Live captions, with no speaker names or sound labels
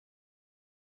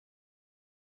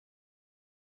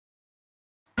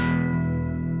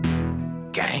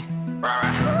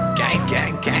Gang,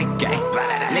 gang, gang,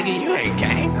 gang. Nigga, you ain't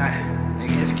gang.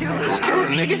 Nigga, it's killer,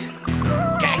 nigga.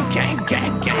 Gang, gang,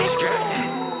 gang, gang.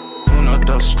 Uno,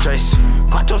 dos, tres,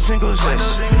 cuatro, cinco,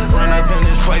 seis. Run up in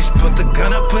this place, put the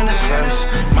gun up in his face.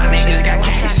 My niggas got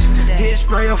case, he'll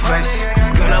spray your face.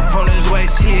 Gun up on his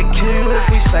waist, he'll kill you if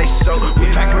we say so. We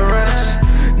pack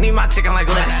Berettas, need my chicken like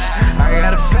lettuce. I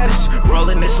got a fetish,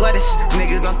 rolling this lettuce.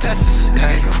 Niggas gon' test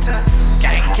us.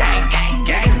 Gang, gang, gang,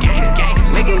 gang, gang, gang.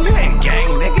 Nigga, you ain't gang,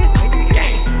 nigga.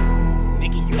 Gang.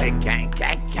 Nigga, you ain't gang,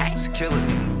 gang, gang. It's killer,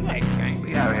 nigga. You ain't gang.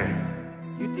 We out here.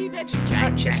 You think that you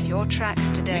gang? Purchase your tracks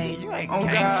today. Nigga, you ain't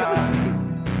gang.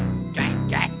 Gang,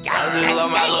 gang, gang. I just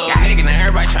love my little nigga. Now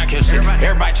everybody tryna kill shit.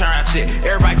 Everybody tryna rap shit.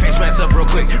 Everybody face mess up real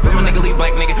quick. With my nigga, lead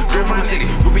black nigga. Girl from the city.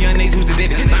 Group of young niggas who's the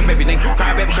did it. I'm baby nigga.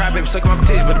 Cry baby, suck my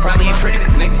titties, but it probably ain't pretty,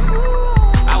 nigga.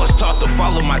 I was taught to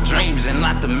follow my dreams and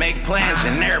not to make plans.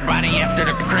 And everybody after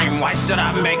the cream, why should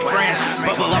I make friends?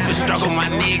 Bubble up and struggle my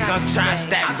niggas, I'm trying to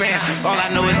stack bands. All I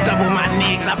know is double my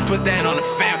niggas, I put that on the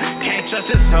fam. Can't trust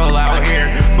this soul out here,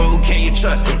 but who can you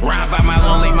trust? Round by my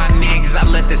lonely, my niggas, I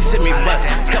let the semi bust.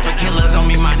 Couple killers on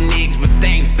me, my niggas, but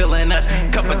they ain't feeling us.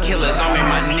 Couple killers on me,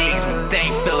 my niggas, but they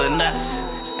ain't feeling us.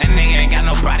 That nigga ain't got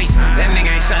no bodies. That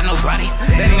nigga ain't shot nobody.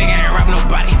 That nigga ain't robbed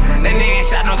nobody. That nigga ain't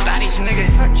shot no thotties, nigga.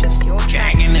 Purchase your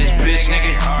Gang in this bitch,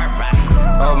 nigga.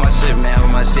 Oh my shit, man. Oh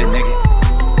my shit, nigga.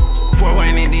 Fort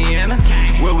Wayne, Indiana,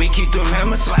 where we keep them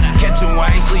hammers. Catch him while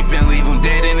he sleeping, leave him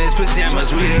dead in his pajamas.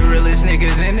 We the realest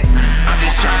niggas in it. I'm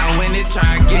just trying to win it,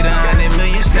 trying to get 100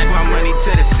 million. Stack my money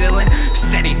to the ceiling.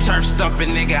 Steady turf stumping,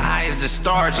 nigga, high as the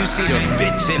stars. You see the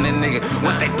bitch in the nigga.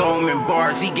 Once they throw him in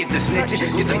bars, he get the snitching.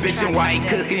 Get the bitchin' while he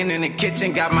cooking in the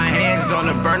kitchen. Got my hands on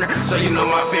the burner, so you know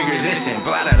my fingers itching.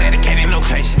 Blood dedicated, no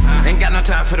patience. Ain't got no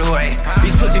time for the way.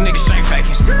 These pussy niggas straight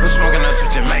faking. I'm smoking us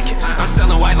with Jamaican. I'm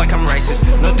selling white like I'm racist.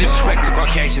 No disrespect to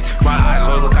Caucasian. My eyes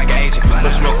all look like an agent. I'm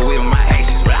smoking weed with my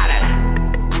Haitians.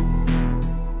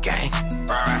 Gang.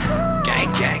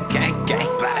 Gang, gang, gang, gang.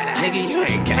 Nigga, you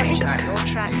ain't gang.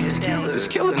 It's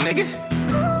killer, nigga.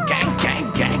 Gang,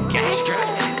 gang, gang, gang.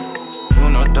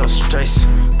 Uno, dos,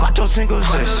 tres, cuatro, cinco,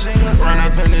 seis. Run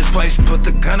up in this place, put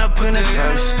the gun up in his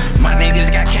face. My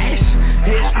niggas got case,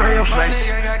 he'll spray your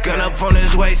face. Gun up on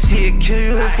his waist, he'll kill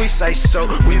you if we say so.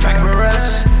 We pack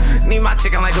Berettas, need my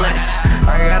chicken like lettuce.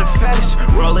 I got a fetish,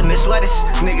 rolling this lettuce.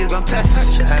 Niggas gon'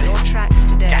 test us.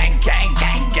 Gang, gang,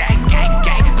 gang, gang, gang,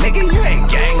 gang. Nigga, you ain't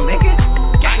gang, nigga.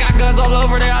 I got guns all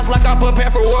over the house like I'm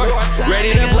prepared for war.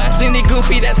 Ready to blast any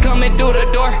goofy that's coming through the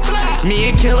door. Me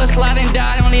and Killer sliding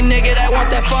down on any nigga that want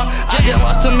that fun. I just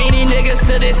lost too many niggas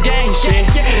to this gang shit.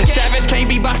 Savage can't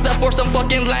be boxed up for some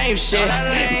fucking lame shit.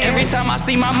 Every time I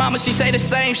see my mama, she say the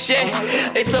same shit.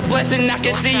 It's a blessing I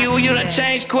can see you, you done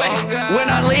changed quick. When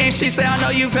I leave, she say I know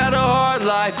you've had a hard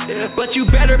life, but you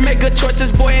better make good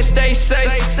choices, boy, and stay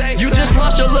safe. You just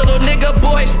lost your little nigga,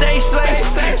 boy, stay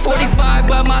safe. 45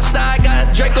 by my side,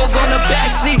 got Draco's on the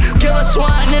backseat. Killer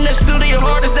swine in the studio,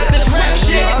 hardest at this rap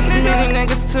shit. Lost many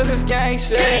niggas to this gang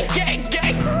shit. Gang,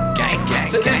 gang, gang, gang,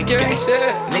 to this gang shit.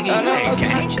 Nigga, you ain't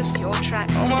gang. Purchase your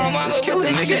tracks today. It's killer,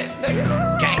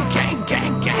 nigga. Gang, gang,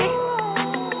 gang, gang.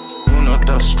 Uno,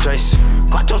 dos, tres,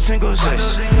 cuatro, cinco,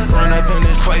 seis. Run up in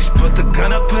this place, put the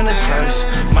gun up in his face.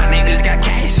 My niggas got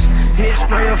case, he'll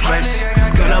spray your face.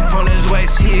 Gun up on his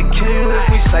waist, he'll kill you if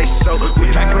we say so. We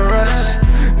pack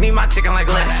Berettas, need my chicken like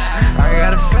lettuce. I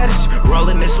got a fetish,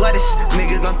 rolling this lettuce.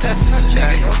 Niggas gon' test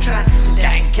us.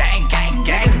 Gang, gang, gang.